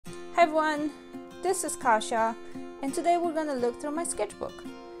Hi everyone, this is Kasia, and today we're gonna look through my sketchbook.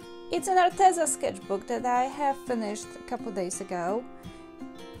 It's an Arteza sketchbook that I have finished a couple days ago.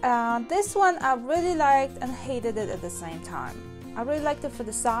 This one I really liked and hated it at the same time. I really liked it for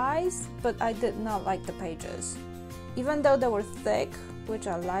the size, but I did not like the pages. Even though they were thick, which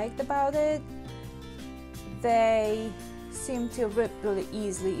I liked about it, they seem to rip really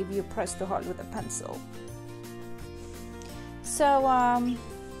easily if you press too hard with a pencil. So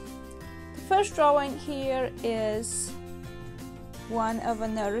the first drawing here is one of a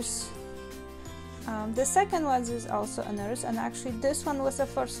nurse. The second one is also a nurse, and actually this one was the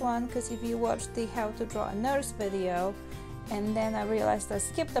first one because if you watched the how to draw a nurse video, and then I realized I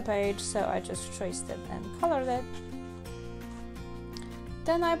skipped a page, so I just traced it and colored it.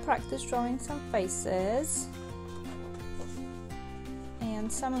 Then I practiced drawing some faces and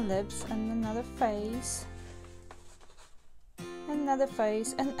some lips and another face, another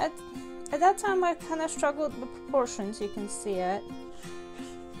face, and at that time I kind of struggled with proportions, you can see it.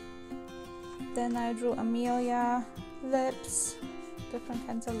 Then I drew Amelia, lips, different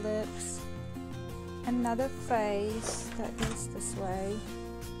kinds of lips, another face that goes this way.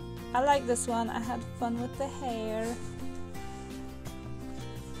 I like this one, I had fun with the hair.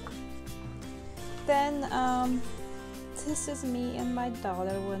 Then this is me and my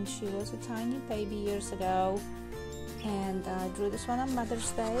daughter when she was a tiny baby years ago, and I drew this one on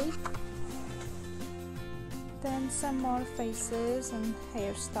Mother's Day. Then some more faces and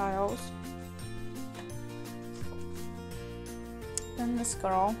hairstyles. Then this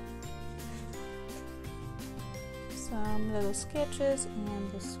girl. Some little sketches,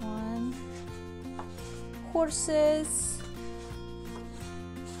 and this one. Horses.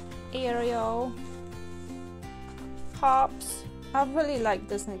 Ariel. Pops. I really like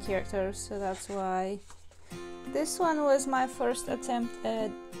Disney characters, so that's why. This one was my first attempt at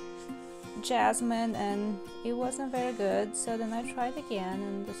Jasmine, and it wasn't very good, so then I tried again,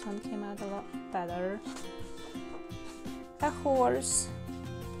 and this one came out a lot better. A horse,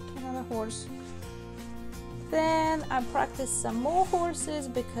 another horse. Then I practiced some more horses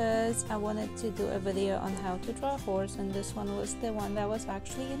because I wanted to do a video on how to draw a horse, and this one was the one that was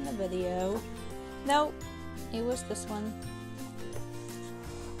actually in the video. No, it was this one.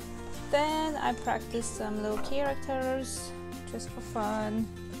 Then I practiced some little characters just for fun.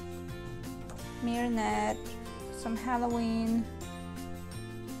 Marionette, some Halloween,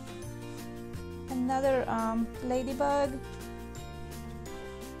 another ladybug.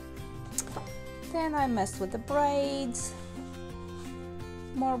 Then I messed with the braids,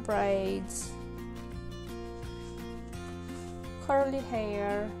 more braids, curly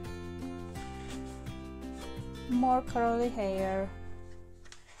hair, more curly hair,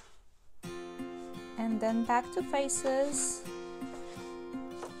 and then back to faces.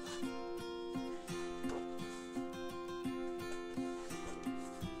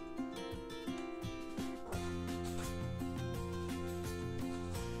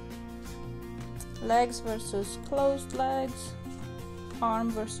 Legs versus closed legs, arm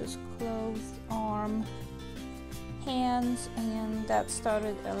versus closed arm, hands, and that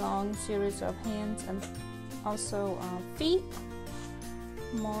started a long series of hands, and also feet,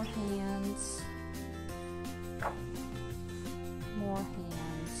 more hands, more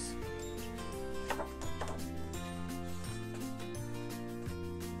hands.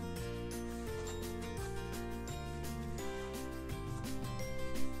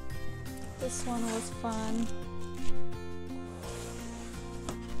 This one was fun.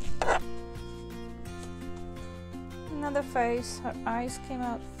 Another face, her eyes came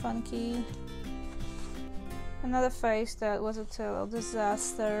out funky. Another face that was a total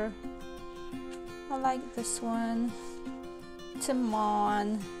disaster. I like this one.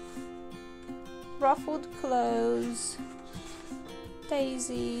 Timon. Ruffled clothes.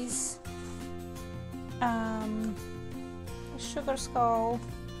 Daisies. A sugar skull.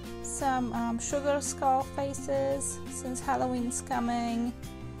 Some sugar skull faces since Halloween's coming,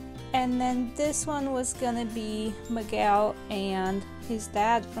 and then this one was gonna be Miguel and his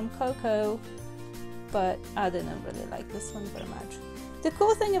dad from Coco, but I didn't really like this one very much. The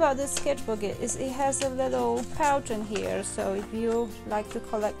cool thing about this sketchbook is it has a little pouch in here, so if you like to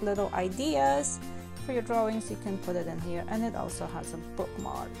collect little ideas for your drawings, you can put it in here, and it also has a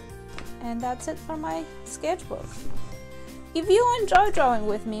bookmark. And that's it for my sketchbook. If you enjoy drawing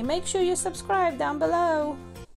with me, make sure you subscribe down below.